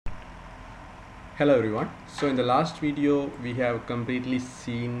Hello everyone. So in the last video we have completely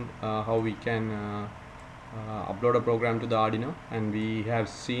seen how we can upload a program to the Arduino, and we have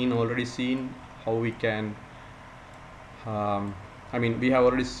already seen how we can we have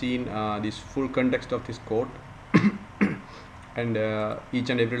already seen this full context of this code and each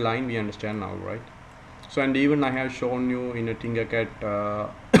and every line we understand now, right? So, and even I have shown you in a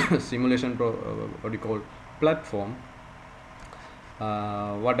Tinkercad simulation what you call platform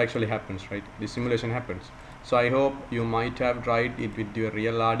what actually happens, right? The simulation happens. So I hope you might have tried it with your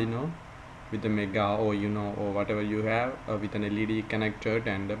real Arduino, with the Mega or or whatever you have, with an LED connected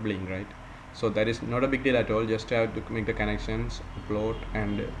and a blink, right? So that is not a big deal at all. Just have to make the connections, upload,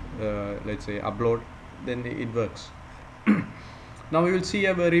 and let's say upload, then it works. Now we will see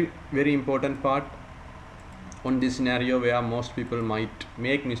a very important part on this scenario where most people might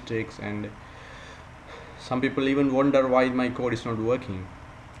make mistakes, and some people even wonder why my code is not working,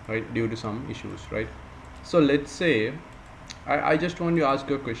 right, due to some issues, right? So let's say I just want to ask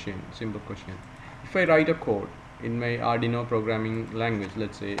you a question, simple question. If I write a code in my Arduino programming language,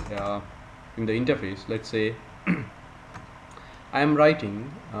 let's say in the interface, let's say I am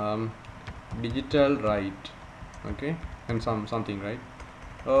writing digital write, okay, and something, right?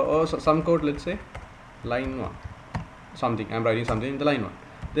 Or some code, let's say line 1, something, I'm writing something in the line 1.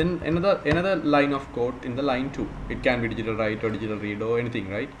 Then another line of code in the line 2. It can be digital write or digital read or anything,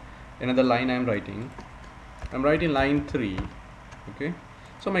 right? Another line I'm writing line 3. Okay,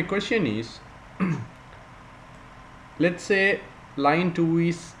 so my question is let's say line 2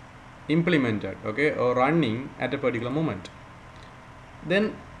 is implemented, okay, or running at a particular moment.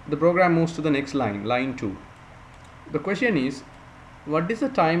 Then the program moves to the next line 2. The question is, what is the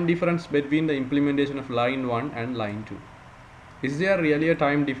time difference between the implementation of line 1 and line 2? Is there really a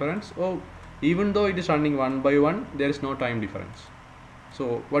time difference, or even though it is running one by one, there is no time difference?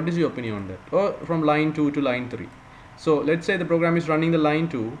 So what is your opinion on that? Or from line 2 to line 3. So let's say the program is running the line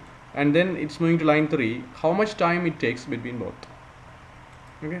 2 and then it's moving to line 3. How much time it takes between both?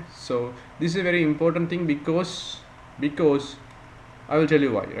 Okay, so this is a very important thing because I will tell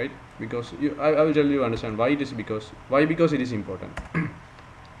you why, right? Because I will tell you understand why it is, because it is important.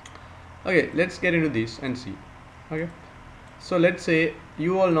 Okay, let's get into this and see. Okay, so let's say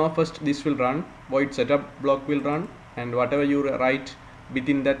you all know first this will run, void setup block will run, and whatever you write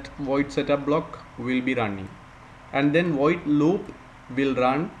within that void setup block will be running, and then void loop will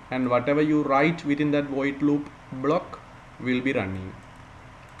run, and whatever you write within that void loop block will be running.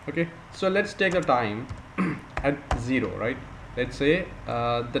 Okay, so let's take the time at 0, right? Let's say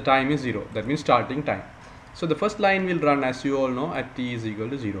the time is 0, that means starting time. So the first line will run, as you all know, at t is equal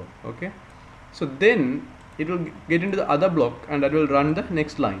to 0. Okay, so then it will get into the other block and that will run the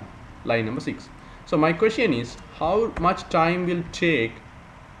next line number 6. So my question is, how much time will take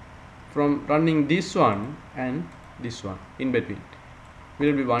from running this one and this one in between? Will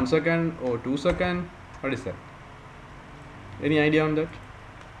it be 1 second or 2 seconds? What is that? Any idea on that?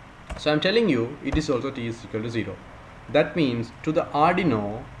 So I'm telling you, it is also t is equal to 0. That means to the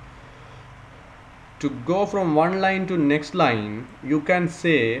Arduino, to go from one line to next line, you can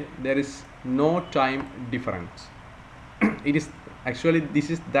say there is no time difference. It is actually, this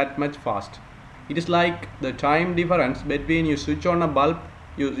is that much fast. It is like the time difference between you switch on a bulb,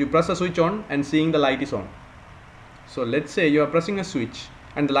 you press a switch on and seeing the light is on. So let's say you are pressing a switch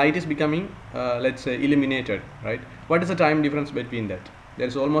and the light is becoming let's say illuminated, right? What is the time difference between that? There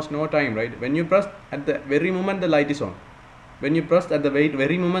is almost no time, right? When you press, at the very moment the light is on. When you press at the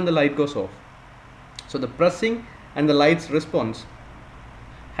very moment the light goes off. So the pressing and the light's response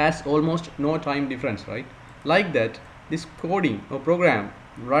has almost no time difference, right? Like that, this coding or program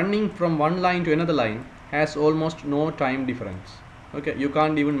running from one line to another line has almost no time difference. Okay, you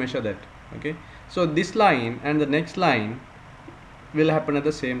can't even measure that. Okay, so this line and the next line will happen at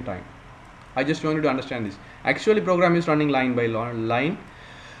the same time. I just want you to understand this. Actually, program is running line by line.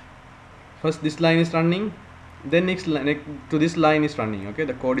 First this line is running, then next line to this line is running. Okay,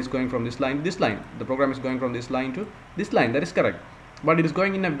 the code is going from this line to this line. The program is going from this line to this line. That is correct. But it is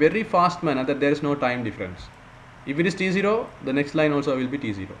going in a very fast manner that there is no time difference. If it is t0, the next line also will be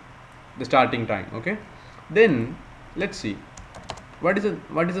t0, the starting time. Okay, then let's see what is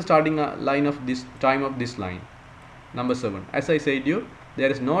the starting line of this time of this line number 7. As I said you,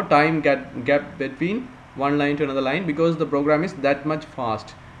 there is no time gap between one line to another line because the program is that much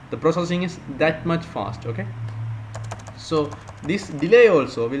fast, the processing is that much fast. Okay, so this delay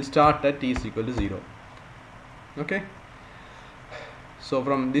also will start at t is equal to 0. Okay, so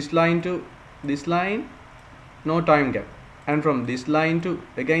from this line to this line, no time gap, and from this line to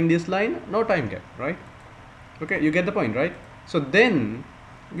again this line, no time gap, right? Okay, you get the point, right? So then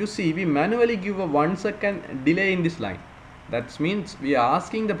you see we manually give a 1 second delay in this line. That means we are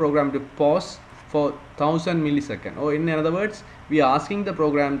asking the program to pause for 1000 millisecond, or in other words we are asking the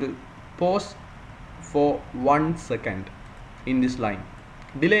program to pause for 1 second in this line.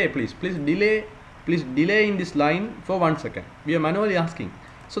 Delay, please delay in this line for 1 second. We are manually asking.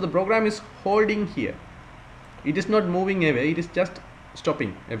 So the program is holding here. It is not moving away, it is just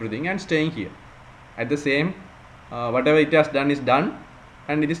stopping everything and staying here. At the same, whatever it has done is done,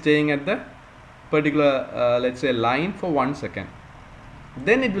 and it is staying at the particular let's say line for 1 second.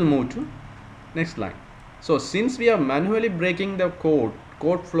 Then it will move to next line. So since we are manually breaking the code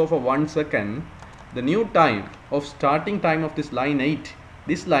flow for 1 second, the new time of starting time of this line 8,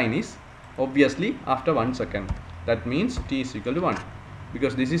 this line is obviously after 1 second. That means t is equal to 1,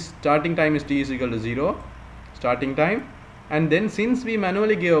 because this is starting time is t is equal to 0 starting time, and then since we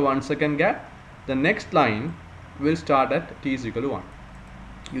manually give a 1 second gap, the next line will start at t is equal to 1.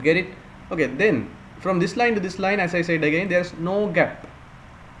 You get it? Okay, then from this line to this line, as I said again, there is no gap.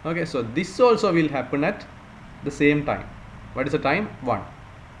 Okay, so this also will happen at the same time. What is the time? 1.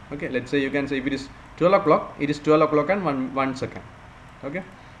 Okay, let's say you can say if it is 12 o'clock, it is 12 o'clock and 1 second. Okay,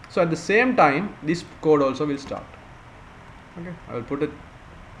 so at the same time this code also will start. Okay, I will put it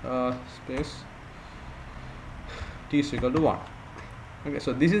space t is equal to 1. Okay,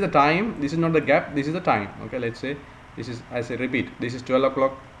 so this is the time, this is not the gap, this is the time. Okay, let's say this is, as I repeat, this is 12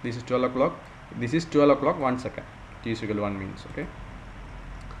 o'clock, this is 12 o'clock, this is 12 o'clock 1 second, t is equal to 1 means. Okay,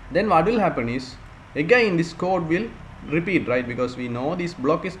 then what will happen is again this code will repeat, right, because we know this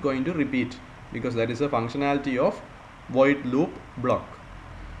block is going to repeat, because that is a functionality of void loop block.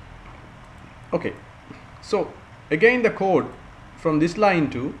 Okay, so again the code from this line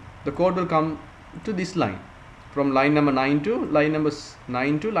to the code will come to this line. From line number 9 to line number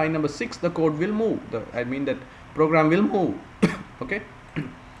 6, the code will move. That program will move. Okay.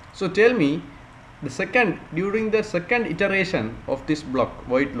 So tell me, during the second iteration of this block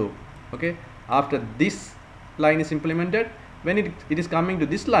void loop, okay, after this line is implemented, when it is coming to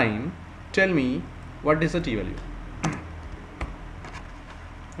this line, tell me what is the t value.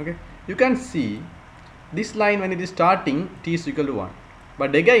 Okay, you can see this line when it is starting, t is equal to 1.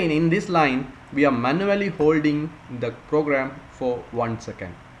 But again in this line we are manually holding the program for 1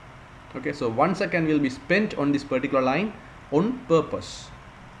 second. Okay, so 1 second will be spent on this particular line on purpose.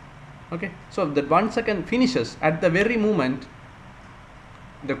 Okay, so that 1 second finishes, at the very moment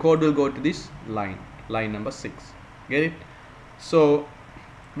the code will go to this line number 6. Get it? So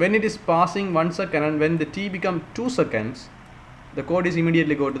when it is passing 1 second and when the t become 2 seconds, the code is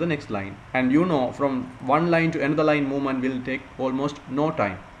immediately go to the next line, and you know from one line to another line movement will take almost no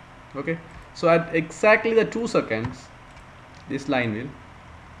time. Okay, so at exactly the 2 seconds this line will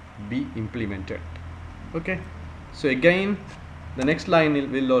be implemented. Okay, so again the next line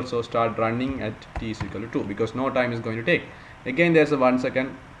will also start running at t is equal to 2, because no time is going to take. Again there's a 1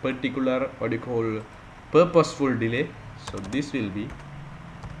 second particular purposeful delay, so this will be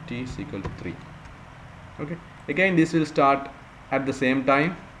t is equal to 3. Okay, again this will start at the same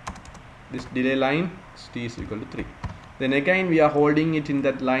time, this delay line t is equal to 3. Then again we are holding it in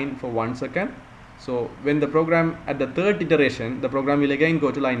that line for 1 second. So when the program at the third iteration, the program will again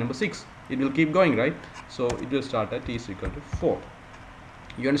go to line number 6. It will keep going, right? So it will start at t is equal to 4.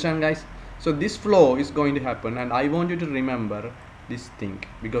 You understand, guys? So this flow is going to happen, and I want you to remember this thing,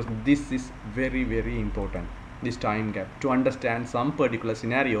 because this is very, very important, this time gap, to understand some particular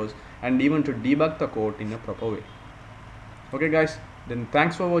scenarios and even to debug the code in a proper way. Okay guys, then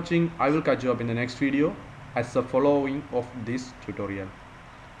thanks for watching. I will catch you up in the next video as the following of this tutorial.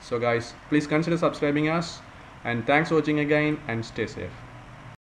 So guys, please consider subscribing us, and thanks for watching again, and stay safe.